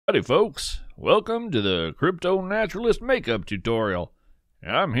Howdy folks, welcome to the CryptoNaturalist makeup tutorial.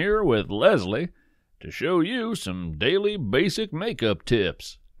 I'm here with Leslie to show you some daily basic makeup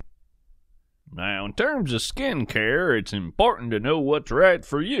tips. Now in terms of skincare, it's important to know what's right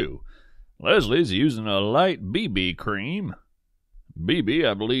for you. Leslie's using a light BB cream. BB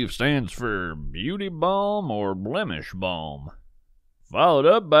I believe stands for Beauty Balm or Blemish Balm. Followed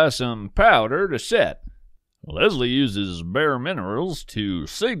up by some powder to set. Leslie uses bare minerals to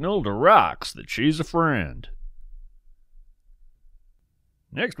signal to rocks that she's a friend.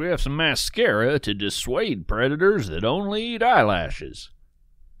 Next we have some mascara to dissuade predators that only eat eyelashes.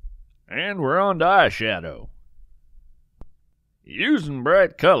 And we're on to eyeshadow. Using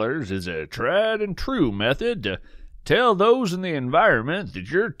bright colors is a tried and true method to tell those in the environment that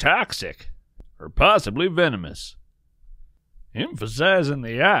you're toxic or possibly venomous. Emphasizing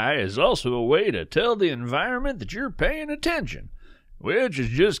the eye is also a way to tell the environment that you're paying attention, which is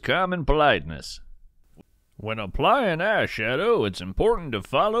just common politeness. When applying eyeshadow, it's important to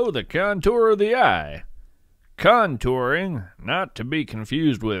follow the contour of the eye. Contouring, not to be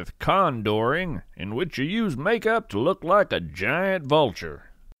confused with condoring, in which you use makeup to look like a giant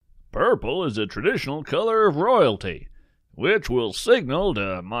vulture. Purple is a traditional color of royalty, which will signal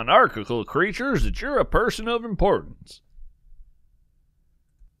to monarchical creatures that you're a person of importance.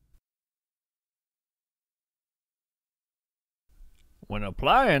 When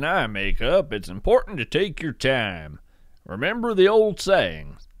applying eye makeup, it's important to take your time. Remember the old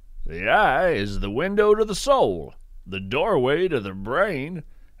saying, the eye is the window to the soul, the doorway to the brain,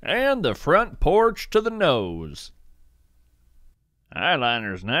 and the front porch to the nose.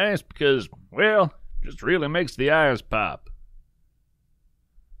 Eyeliner's nice because, well, just really makes the eyes pop.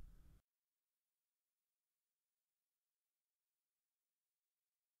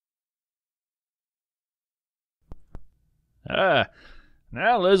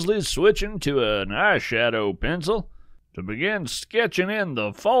 Now Leslie's switching to an eyeshadow pencil to begin sketching in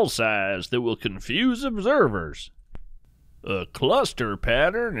the false eyes that will confuse observers. A cluster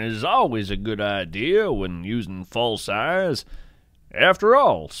pattern is always a good idea when using false eyes. After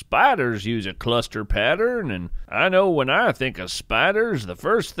all, spiders use a cluster pattern, and I know when I think of spiders, the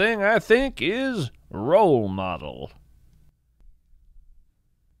first thing I think is role model.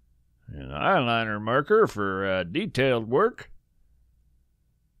 An eyeliner marker for detailed work.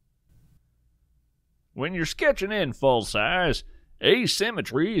 When you're sketching in false eyes,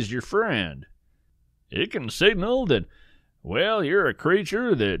 asymmetry is your friend. It can signal that, well, you're a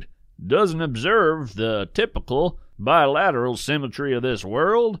creature that doesn't observe the typical bilateral symmetry of this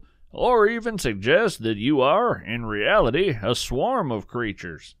world, or even suggest that you are, in reality, a swarm of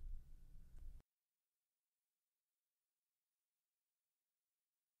creatures.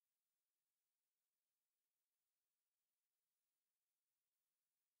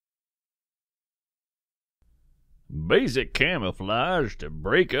 Basic camouflage to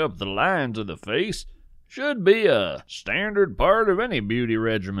break up the lines of the face should be a standard part of any beauty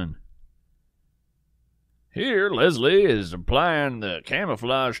regimen. Here, Leslie is applying the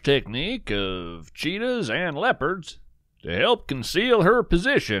camouflage technique of cheetahs and leopards to help conceal her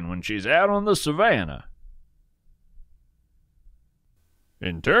position when she's out on the savannah.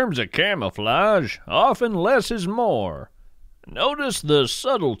 In terms of camouflage, often less is more. Notice the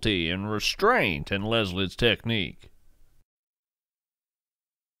subtlety and restraint in Leslie's technique.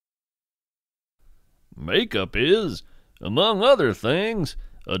 Makeup is, among other things,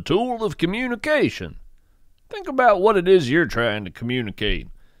 a tool of communication. Think about what it is you're trying to communicate,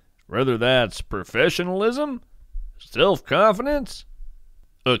 whether that's professionalism, self-confidence,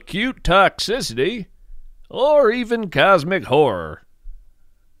 acute toxicity, or even cosmic horror.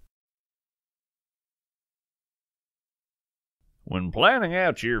 When planning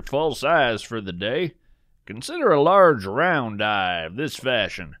out your false eyes for the day, consider a large round eye of this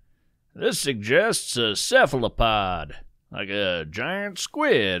fashion. This suggests a cephalopod, like a giant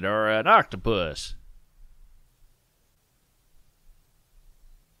squid or an octopus.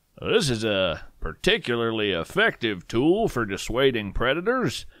 This is a particularly effective tool for dissuading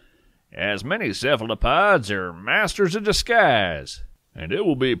predators, as many cephalopods are masters of disguise. And it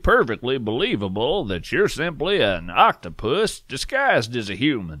will be perfectly believable that you're simply an octopus disguised as a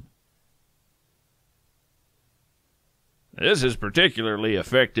human. This is particularly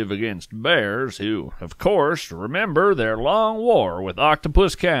effective against bears who, of course, remember their long war with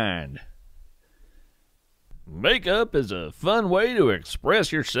octopus kind. Makeup is a fun way to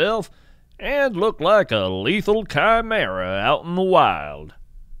express yourself and look like a lethal chimera out in the wild.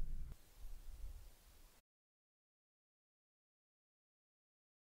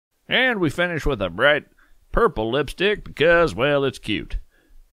 And we finish with a bright purple lipstick because, well, it's cute.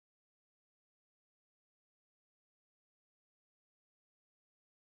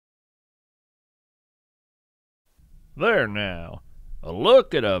 There now, a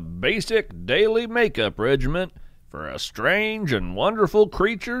look at a basic daily makeup regimen for a strange and wonderful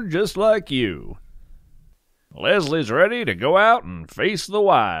creature just like you. Leslie's ready to go out and face the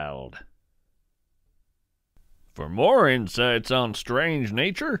wild. For more insights on strange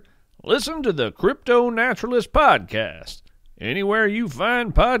nature, listen to the CryptoNaturalist podcast, anywhere you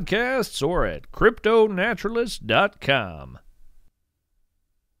find podcasts or at CryptoNaturalist.com.